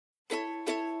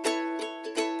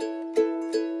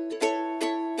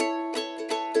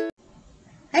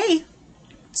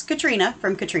Katrina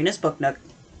from Katrina's Book Nook.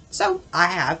 So I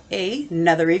have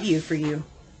another review for you.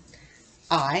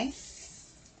 I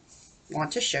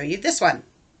want to show you this one,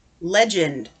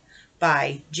 Legend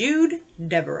by Jude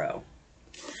Devereaux.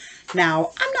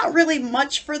 Now, I'm not really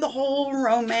much for the whole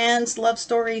romance, love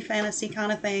story, fantasy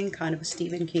kind of thing, kind of a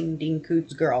Stephen King, Dean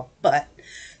Koontz girl, but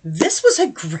this was a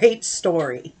great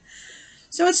story.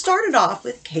 So it started off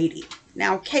with Katie.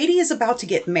 Now, Katie is about to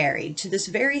get married to this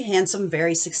very handsome,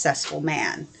 very successful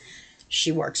man.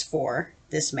 She works for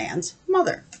this man's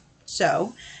mother.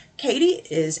 So Katie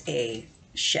is a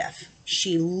chef.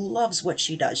 She loves what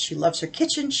she does. She loves her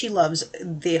kitchen. She loves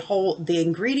the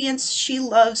ingredients. She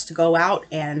loves to go out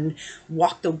and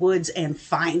walk the woods and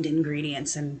find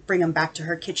ingredients and bring them back to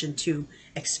her kitchen to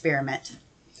experiment.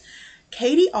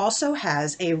 Katie also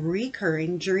has a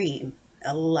recurring dream,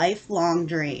 a lifelong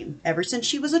dream. Ever since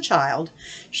she was a child,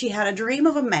 she had a dream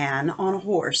of a man on a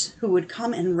horse who would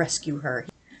come and rescue her.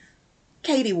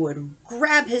 Katie would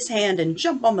grab his hand and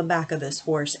jump on the back of this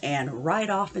horse and ride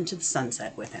off into the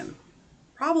sunset with him.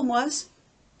 Problem was,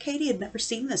 Katie had never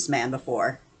seen this man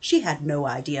before. She had no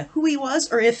idea who he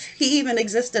was or if he even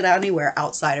existed anywhere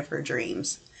outside of her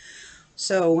dreams.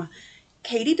 So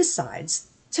Katie decides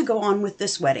to go on with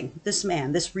this wedding, this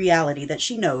man, this reality that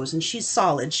she knows, and she's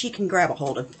solid. She can grab a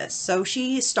hold of this. So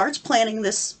she starts planning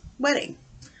this wedding.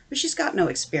 But she's got no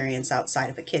experience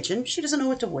outside of a kitchen. She doesn't know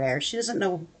what to wear. She doesn't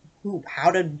know how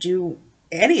to do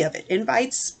any of it,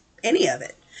 invites, any of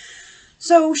it.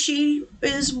 So she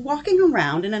is walking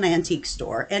around in an antique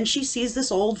store and she sees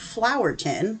this old flower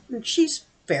tin and she's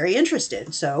very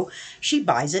interested. So she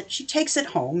buys it, she takes it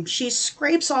home, she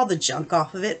scrapes all the junk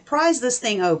off of it, pries this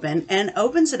thing open and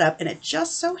opens it up, and it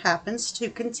just so happens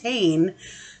to contain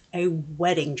a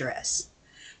wedding dress.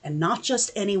 And not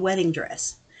just any wedding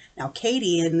dress. Now,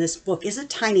 Katie in this book is a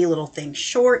tiny little thing,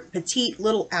 short, petite,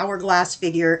 little hourglass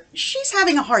figure. She's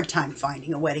having a hard time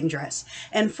finding a wedding dress.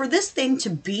 And for this thing to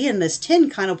be in this tin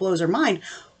kind of blows her mind.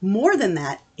 More than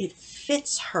that, it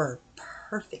fits her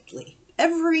perfectly.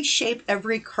 Every shape,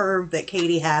 every curve that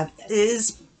Katie has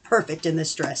is perfect in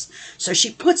this dress. So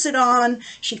she puts it on,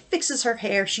 she fixes her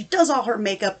hair, she does all her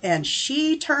makeup, and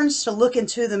she turns to look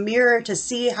into the mirror to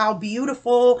see how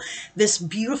beautiful this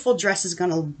beautiful dress is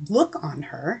going to look on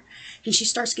her. And she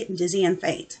starts getting dizzy and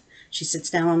faint. She sits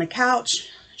down on the couch,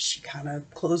 she kind of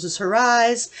closes her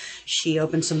eyes, she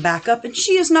opens them back up, and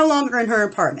she is no longer in her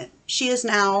apartment. She is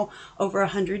now over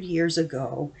 100 years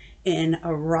ago in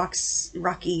a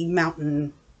rocky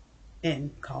mountain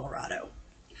in Colorado.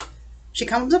 She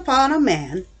comes upon a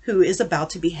man who is about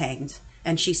to be hanged,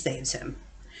 and she saves him.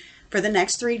 For the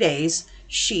next 3 days,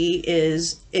 she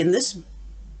is in this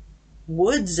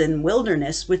woods and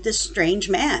wilderness with this strange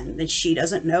man, and she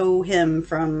doesn't know him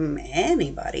from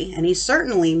anybody, and he's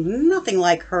certainly nothing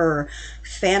like her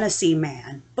fantasy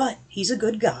man, but he's a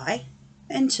good guy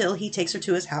until he takes her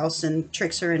to his house and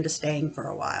tricks her into staying for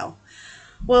a while.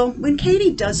 Well, when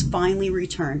Katie does finally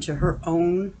return to her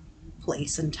own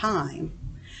place and time,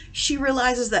 she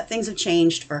realizes that things have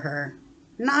changed for her,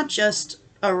 not just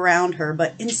around her,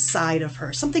 but inside of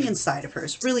her. Something inside of her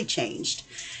has really changed.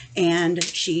 And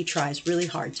she tries really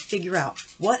hard to figure out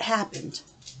what happened.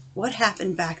 What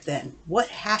happened back then? What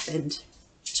happened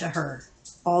to her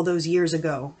all those years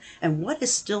ago? And what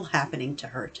is still happening to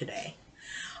her today?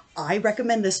 I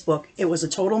recommend this book. It was a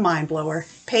total mind blower.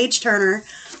 Page turner.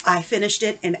 I finished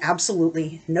it in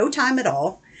absolutely no time at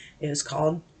all. It is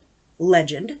called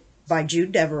Legend by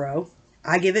Jude Devereaux.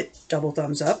 I give it double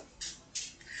thumbs up.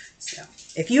 So,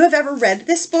 if you have ever read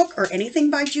this book or anything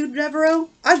by Jude Devereaux,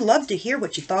 I'd love to hear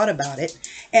what you thought about it.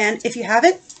 And if you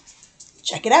haven't,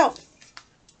 check it out.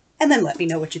 And then let me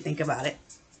know what you think about it.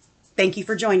 Thank you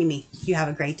for joining me. You have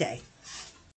a great day.